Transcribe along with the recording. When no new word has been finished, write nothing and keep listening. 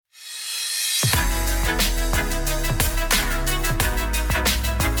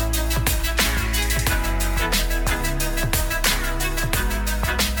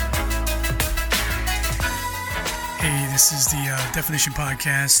This is the Definition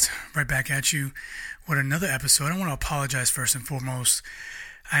Podcast, right back at you with another episode. I want to apologize first and foremost.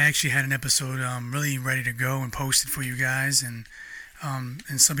 I actually had an episode really ready to go and posted for you guys, and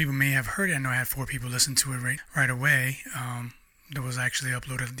some people may have heard it. I know I had 4 people listen to it right away. That was actually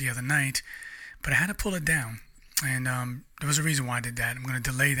uploaded the other night, but I had to pull it down, and there was a reason why I did that. I'm going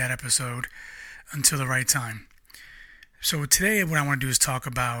to delay that episode until the right time. So today what I want to do is talk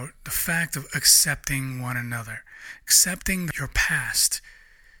about the fact of accepting one another, accepting your past.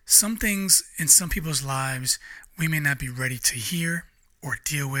 Some things in some people's lives we may not be ready to hear or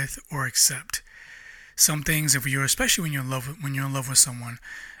deal with or accept. Some things, especially when you're in love with someone,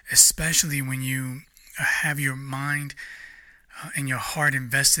 especially when you have your mind and your heart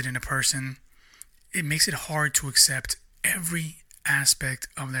invested in a person, it makes it hard to accept every aspect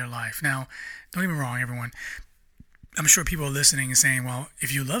of their life. Now, don't get me wrong, everyone. I'm sure people are listening and saying, well,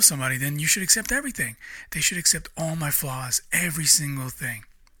 if you love somebody, then you should accept everything. They should accept all my flaws, every single thing.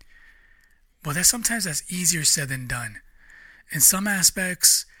 Well, sometimes that's easier said than done. In some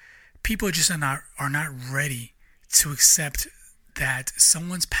aspects, people just are not ready to accept that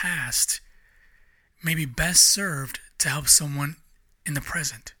someone's past may be best served to help someone in the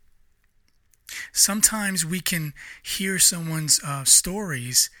present. Sometimes we can hear someone's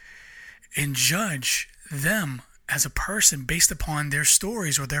stories and judge them as a person based upon their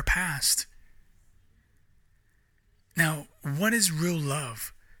stories or their past. Now, what is real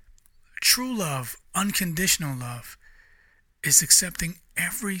love? True love, unconditional love, is accepting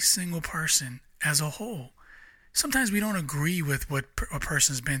every single person as a whole. Sometimes we don't agree with what a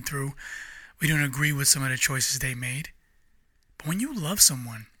person's been through. We don't agree with some of the choices they made. But when you love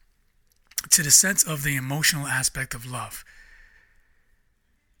someone, to the sense of the emotional aspect of love,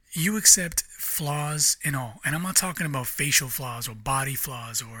 you accept flaws in all. And I'm not talking about facial flaws or body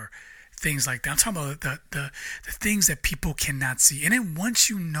flaws or things like that. I'm talking about the things that people cannot see. And then once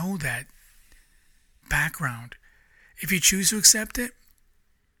you know that background, if you choose to accept it,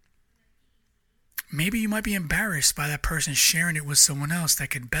 maybe you might be embarrassed by that person sharing it with someone else that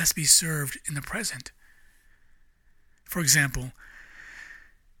could best be served in the present. For example,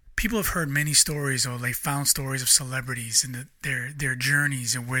 people have heard many stories, or they found stories of celebrities and their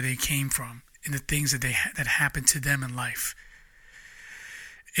journeys and where they came from and the things that that happened to them in life.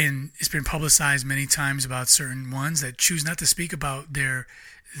 And it's been publicized many times about certain ones that choose not to speak about their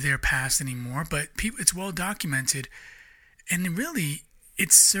past anymore, but it's well documented, and really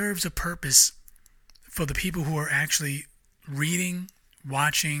it serves a purpose for the people who are actually reading,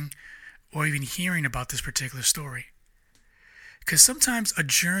 watching, or even hearing about this particular story. Because sometimes a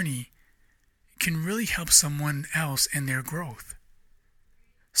journey can really help someone else in their growth.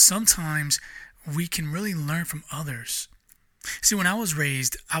 Sometimes we can really learn from others. See, when I was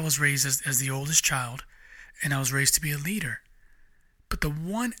raised as the oldest child, and I was raised to be a leader. But the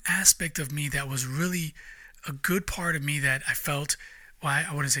one aspect of me that was really a good part of me that I felt, well,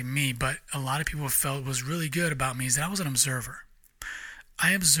 I wouldn't say me, but a lot of people felt was really good about me, is that I was an observer.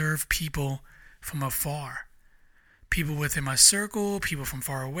 I observed people from afar. People within my circle, people from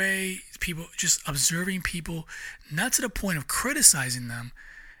far away, people just observing people, not to the point of criticizing them,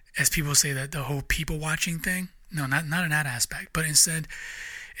 as people say that the whole people watching thing. No, not in that aspect, but instead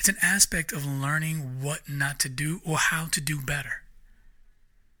it's an aspect of learning what not to do or how to do better.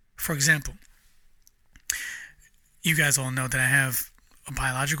 For example, you guys all know that I have a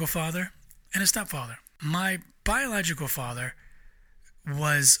biological father and a stepfather. My biological father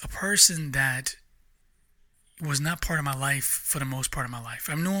was a person that was not part of my life for the most part of my life.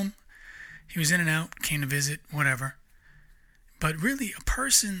 I knew him. He was in and out, came to visit, whatever. But really, a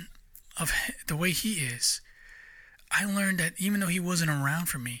person of the way he is, I learned that even though he wasn't around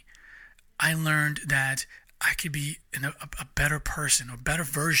for me, I learned that I could be a better person, a better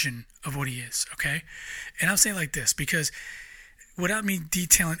version of what he is, okay? And I'll say it like this, because without me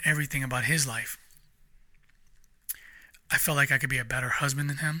detailing everything about his life, I felt like I could be a better husband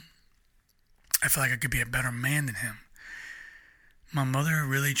than him. I feel like I could be a better man than him. My mother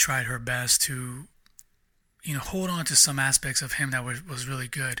really tried her best to, hold on to some aspects of him that was really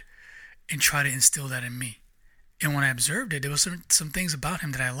good and try to instill that in me. And when I observed it, there was some things about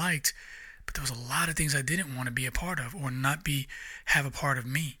him that I liked, but there was a lot of things I didn't want to be a part of or have a part of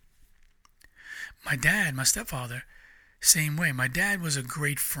me. My dad, my stepfather, same way. My dad was a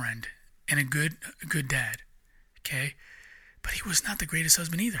great friend and a good dad, okay? But he was not the greatest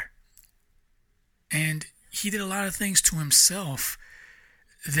husband either. And he did a lot of things to himself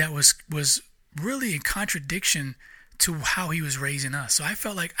that was really in contradiction to how he was raising us. So I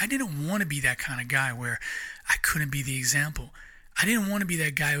felt like I didn't want to be that kind of guy where I couldn't be the example. I didn't want to be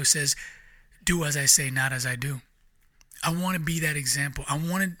that guy who says, do as I say, not as I do. I want to be that example. I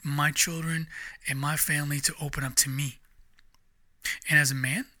wanted my children and my family to open up to me. And as a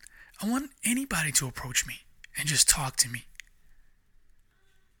man, I want anybody to approach me and just talk to me.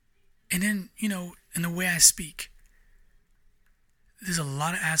 And then, in the way I speak, there's a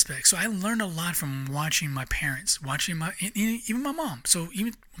lot of aspects. So I learned a lot from watching my parents, even my mom. So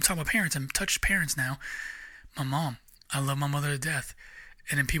even I'm talking about parents, I'm touched parents now. My mom, I love my mother to death.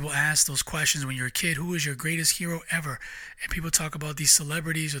 And then people ask those questions when you're a kid, who is your greatest hero ever? And people talk about these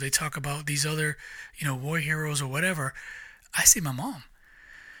celebrities or they talk about these other, war heroes or whatever. I say my mom.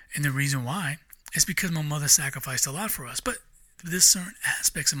 And the reason why is because my mother sacrificed a lot for us. But there's certain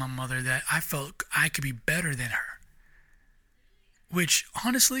aspects of my mother that I felt I could be better than her. Which,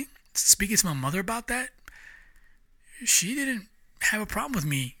 honestly, speaking to my mother about that, she didn't have a problem with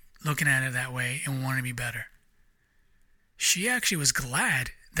me looking at it that way and wanting to be better. She actually was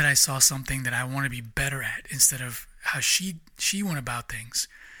glad that I saw something that I want to be better at instead of how she went about things.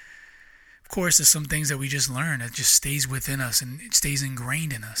 Of course, there's some things that we just learn that just stays within us and it stays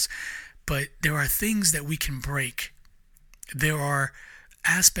ingrained in us. But there are things that we can break. There are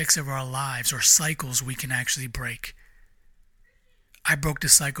aspects of our lives or cycles we can actually break. I broke the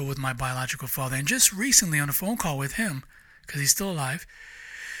cycle with my biological father, and just recently on a phone call with him, because he's still alive,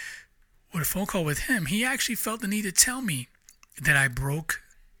 with a phone call with him, he actually felt the need to tell me that I broke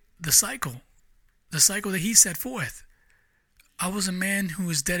the cycle that he set forth. I was a man who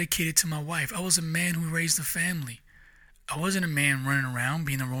was dedicated to my wife. I was a man who raised a family. I wasn't a man running around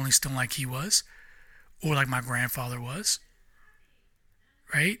being a Rolling Stone like he was, or like my grandfather was.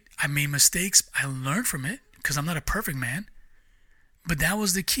 Right? I made mistakes. I learned from it, because I'm not a perfect man. But that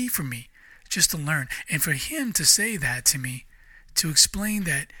was the key for me, just to learn. And for him to say that to me, to explain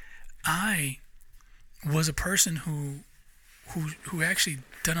that I was a person who actually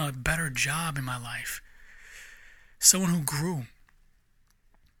done a better job in my life. Someone who grew.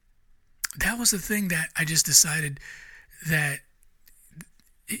 That was the thing that I just decided that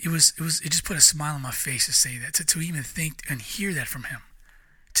it just put a smile on my face to say that, to even think and hear that from him.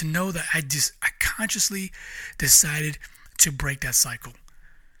 To know that I consciously decided to break that cycle.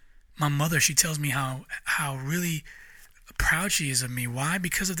 My mother, she tells me how really proud she is of me. Why?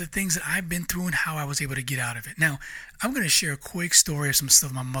 Because of the things that I've been through and how I was able to get out of it. Now, I'm going to share a quick story of some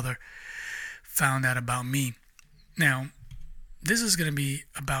stuff my mother found out about me. Now, this is going to be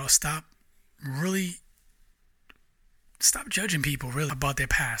about stop judging people really about their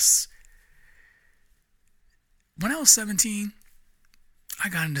pasts. When I was 17, I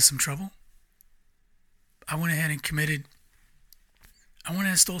got into some trouble. I went ahead and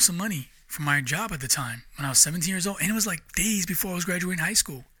stole some money from my job at the time when I was 17 years old. And it was like days before I was graduating high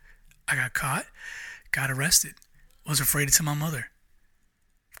school. I got caught, got arrested, was afraid to tell my mother.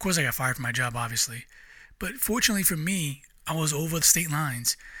 Of course, I got fired from my job, obviously. But fortunately for me, I was over the state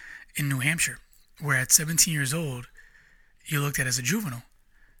lines in New Hampshire, where at 17 years old, you're looked at as a juvenile.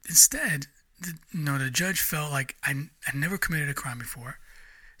 Instead, the judge felt like I never committed a crime before,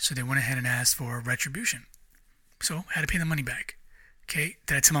 so they went ahead and asked for retribution. So I had to pay the money back. Okay,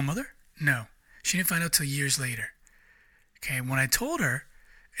 did I tell my mother? No. She didn't find out till years later. Okay, when I told her,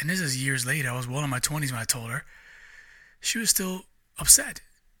 and this is years later, I was well in my 20s when I told her, she was still upset,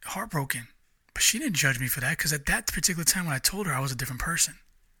 heartbroken. But she didn't judge me for that, because at that particular time when I told her, I was a different person.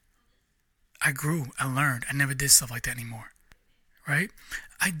 I grew, I learned, I never did stuff like that anymore. Right?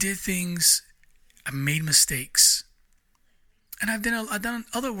 I did things, I made mistakes, and I've done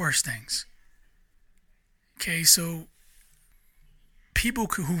other worse things. Okay, so people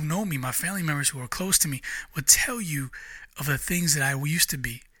who know me, my family members who are close to me, will tell you of the things that I used to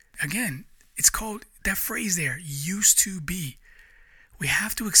be. Again, it's called, that phrase there, used to be. We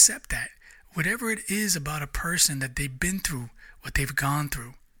have to accept that. Whatever it is about a person that they've been through, what they've gone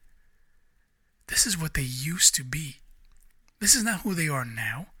through, this is what they used to be. This is not who they are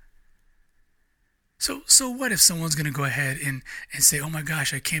now. So what if someone's going to go ahead and say, oh my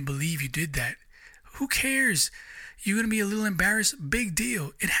gosh, I can't believe you did that. Who cares? You're going to be a little embarrassed. Big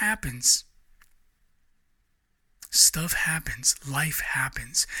deal. It happens. Stuff happens. Life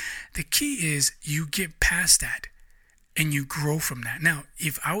happens. The key is you get past that and you grow from that. Now,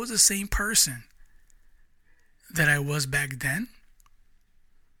 if I was the same person that I was back then,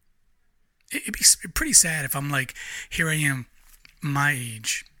 it'd be pretty sad if I'm like, here I am, my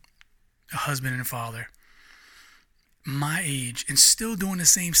age, a husband and a father, my age, and still doing the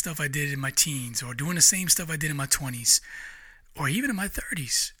same stuff I did in my teens, or doing the same stuff I did in my 20s, or even in my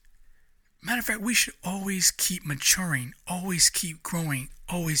 30s. Matter of fact, we should always keep maturing, always keep growing,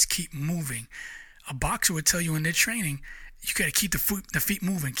 always keep moving. A boxer would tell you in their training, you got to keep the feet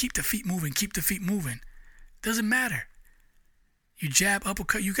moving, keep the feet moving, keep the feet moving. Doesn't matter. You jab,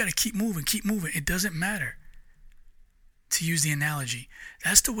 uppercut, you got to keep moving, keep moving. It doesn't matter. To use the analogy,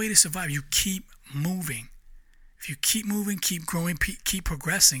 that's the way to survive. You keep moving. If you keep moving, keep growing, keep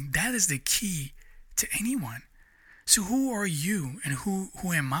progressing, that is the key to anyone. So who are you and who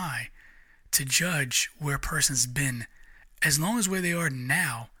am I to judge where a person's been, as long as where they are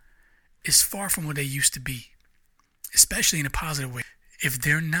now is far from what they used to be, especially in a positive way. If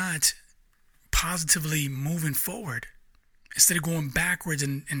they're not positively moving forward, instead of going backwards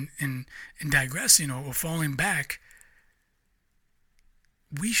and digressing or falling back,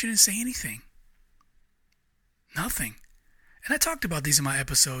 we shouldn't say anything. Nothing. And I talked about these in my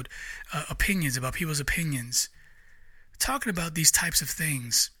episode, opinions, about people's opinions. Talking about these types of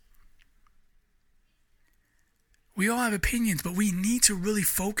things. We all have opinions, but we need to really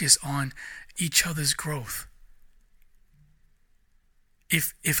focus on each other's growth.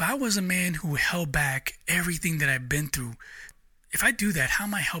 If I was a man who held back everything that I've been through, if I do that, how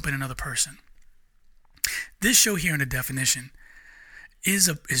am I helping another person? This show here in The Definition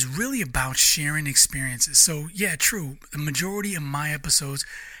is really about sharing experiences. So yeah, true, the majority of my episodes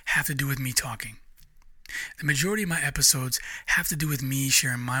have to do with me talking. The majority of my episodes have to do with me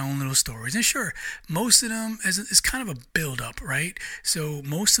sharing my own little stories. And sure, most of them is kind of a build-up, right? So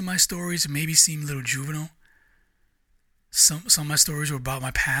most of my stories maybe seem a little juvenile. Some of my stories were about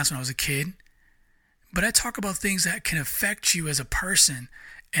my past when I was a kid. But I talk about things that can affect you as a person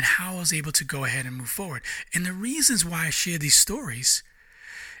and how I was able to go ahead and move forward. And the reasons why I share these stories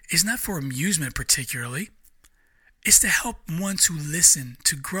is not for amusement particularly. It's to help ones who listen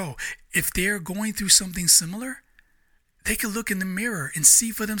to grow. If they're going through something similar, they can look in the mirror and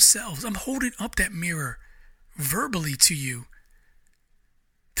see for themselves. I'm holding up that mirror verbally to you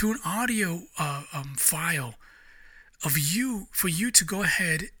through an audio file of you, for you to go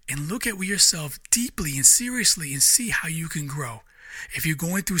ahead and look at yourself deeply and seriously and see how you can grow. If you're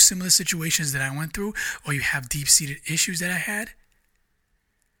going through similar situations that I went through, or you have deep-seated issues that I had,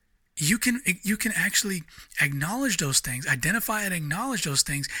 you can actually acknowledge those things, identify and acknowledge those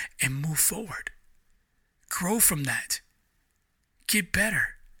things, and move forward. Grow from that. Get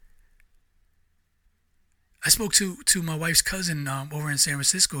better. I spoke to my wife's cousin over in San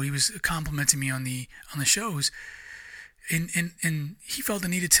Francisco. He was complimenting me on the shows, and he felt the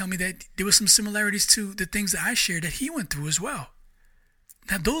need to tell me that there were some similarities to the things that I shared that he went through as well.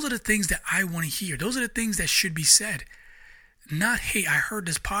 Now, those are the things that I want to hear. Those are the things that should be said. Not, hey, I heard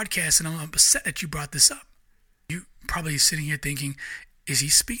this podcast and I'm upset that you brought this up. You probably sitting here thinking, is he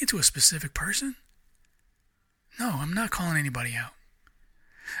speaking to a specific person? No, I'm not calling anybody out.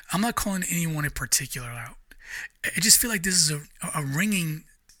 I'm not calling anyone in particular out. I just feel like this is a ringing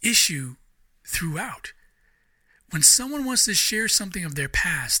issue throughout. When someone wants to share something of their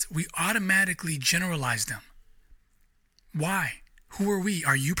past, we automatically generalize them. Why? Who are we?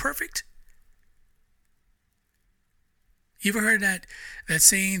 Are you perfect? You ever heard that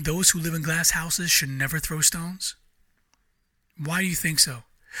saying, those who live in glass houses should never throw stones? Why do you think so?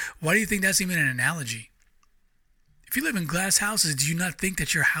 Why do you think that's even an analogy? If you live in glass houses, do you not think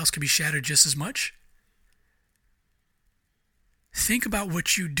that your house could be shattered just as much? Think about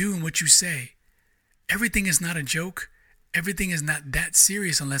what you do and what you say. Everything is not a joke. Everything is not that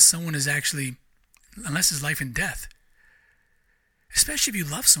serious unless it's life and death. Especially if you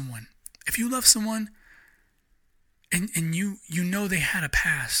love someone. If you love someone and you know they had a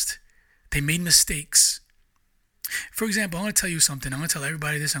past, they made mistakes. For example, I'm going to tell you something. I'm going to tell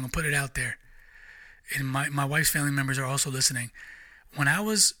everybody this. I'm going to put it out there. And my wife's family members are also listening. When I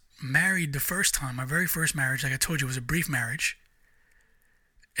was married the first time, my very first marriage, like I told you, it was a brief marriage.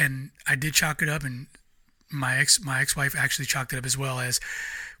 And I did chalk it up, and my ex-wife actually chalked it up as well, as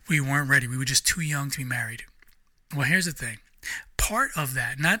we weren't ready. We were just too young to be married. Well, here's the thing. Part of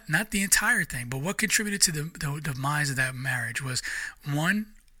that, not the entire thing, but what contributed to the demise of that marriage was, one,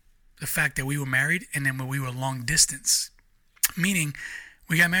 the fact that we were married, and then when we were long distance. Meaning,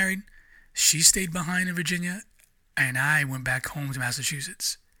 we got married, she stayed behind in Virginia, and I went back home to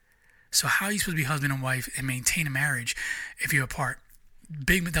Massachusetts. So how are you supposed to be husband and wife and maintain a marriage if you're apart?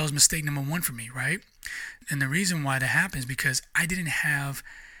 That was mistake number one for me, right? And the reason why that happened is because I didn't have,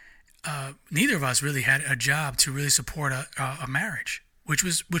 neither of us really had a job to really support a marriage, which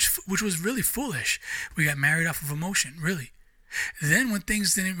was really foolish. We got married off of emotion, really. Then when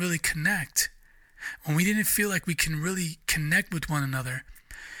things didn't really connect, when we didn't feel like we can really connect with one another,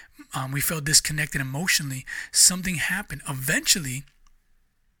 we felt disconnected emotionally, something happened. Eventually,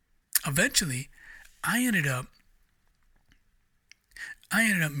 I ended up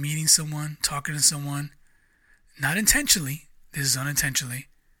meeting someone, talking to someone, not intentionally, this is unintentionally,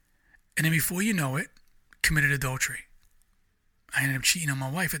 and then before you know it, committed adultery. I ended up cheating on my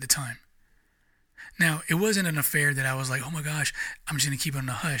wife at the time. Now, it wasn't an affair that I was like, oh my gosh, I'm just going to keep it on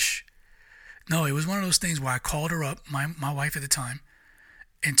the hush. No, it was one of those things where I called her up, my wife at the time,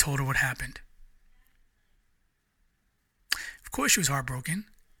 and told her what happened. Of course, she was heartbroken,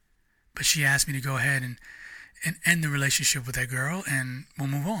 but she asked me to go ahead and end the relationship with that girl, and we'll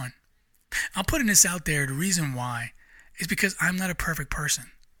move on. I'm putting this out there. The reason why is because I'm not a perfect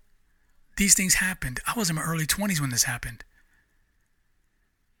person. These things happened. I was in my early 20s when this happened.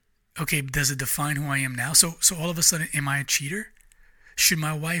 Okay, does it define who I am now? So all of a sudden, am I a cheater? Should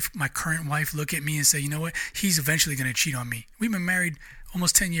my current wife, look at me and say, you know what? He's eventually going to cheat on me. We've been married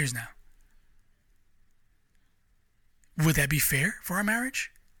almost 10 years now. Would that be fair for our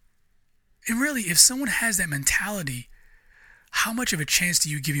marriage? And really, if someone has that mentality, how much of a chance do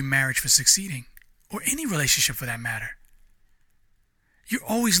you give your marriage for succeeding? Or any relationship for that matter? You're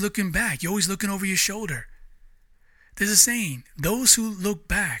always looking back. You're always looking over your shoulder. There's a saying, those who look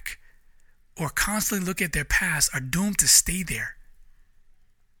back or constantly look at their past are doomed to stay there.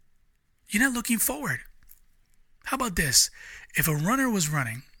 You're not looking forward. How about this? If a runner was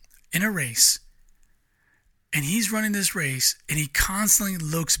running in a race and he's running this race and he constantly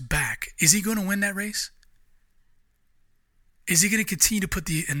looks back, is he going to win that race? Is he going to continue to put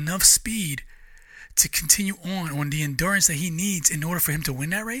enough speed to continue on the endurance that he needs in order for him to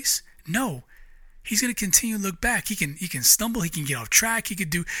win that race? No. He's going to continue to look back. He can stumble, he can get off track, he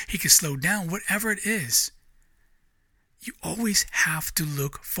can slow down, whatever it is. You always have to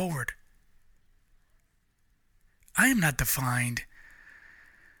look forward. I am not defined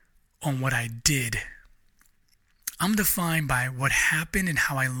on what I did. I'm defined by what happened and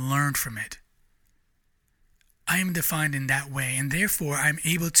how I learned from it. I am defined in that way, and therefore I'm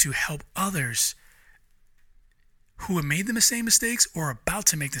able to help others who have made the same mistakes or are about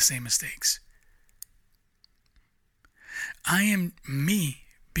to make the same mistakes. I am me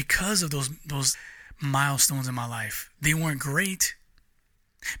because of those milestones in my life. They weren't great.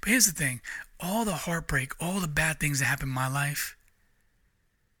 But here's the thing. All the heartbreak, all the bad things that happened in my life,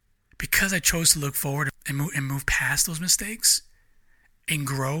 because I chose to look forward and move past those mistakes and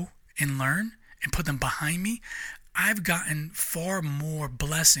grow and learn and put them behind me, I've gotten far more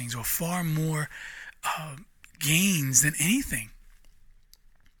blessings or far more gains than anything.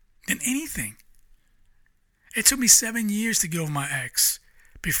 It took me 7 years to get over my ex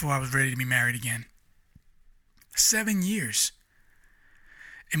before I was ready to be married again. 7 years.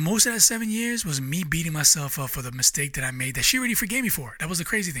 And most of that 7 years was me beating myself up for the mistake that I made that she already forgave me for. That was the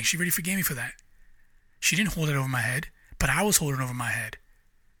crazy thing. She already forgave me for that. She didn't hold it over my head, but I was holding it over my head.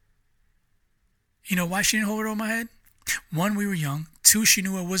 You know why she didn't hold it over my head? One, we were young. Two, she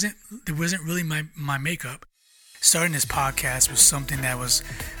knew it wasn't really my makeup. Starting this podcast was something that was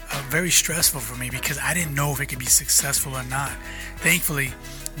very stressful for me because I didn't know if it could be successful or not. Thankfully,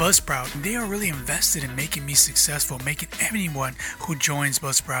 Buzzsprout, they are really invested in making me successful, making anyone who joins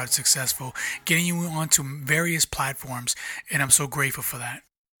Buzzsprout successful, getting you onto various platforms, and I'm so grateful for that.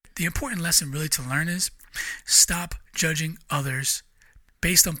 The important lesson really to learn is stop judging others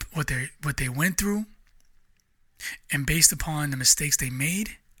based on what they went through and based upon the mistakes they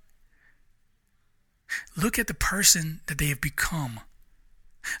made. Look at the person that they have become.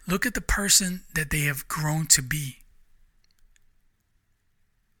 Look at the person that they have grown to be.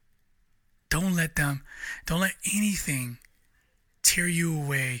 Don't let anything tear you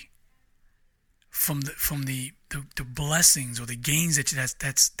away from the blessings or the gains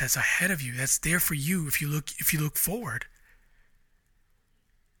that's ahead of you. That's there for you if you look forward.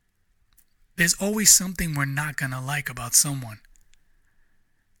 There's always something we're not gonna like about someone,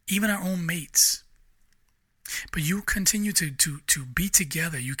 even our own mates. But you continue to be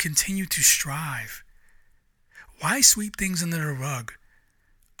together. You continue to strive. Why sweep things under the rug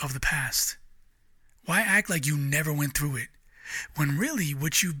of the past? Why act like you never went through it when really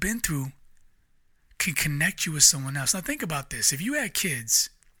what you've been through can connect you with someone else? Now think about this. If you had kids,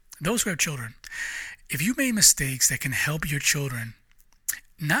 those who have children, if you made mistakes that can help your children,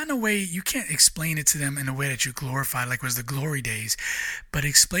 not in a way, you can't explain it to them in a way that you glorify, like was the glory days, but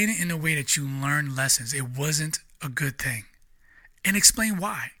explain it in a way that you learn lessons. It wasn't a good thing. And explain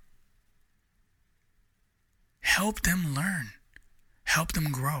why. Help them learn. Help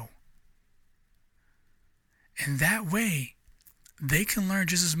them grow. And that way, they can learn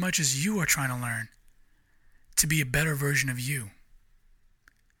just as much as you are trying to learn to be a better version of you.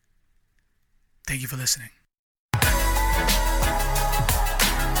 Thank you for listening.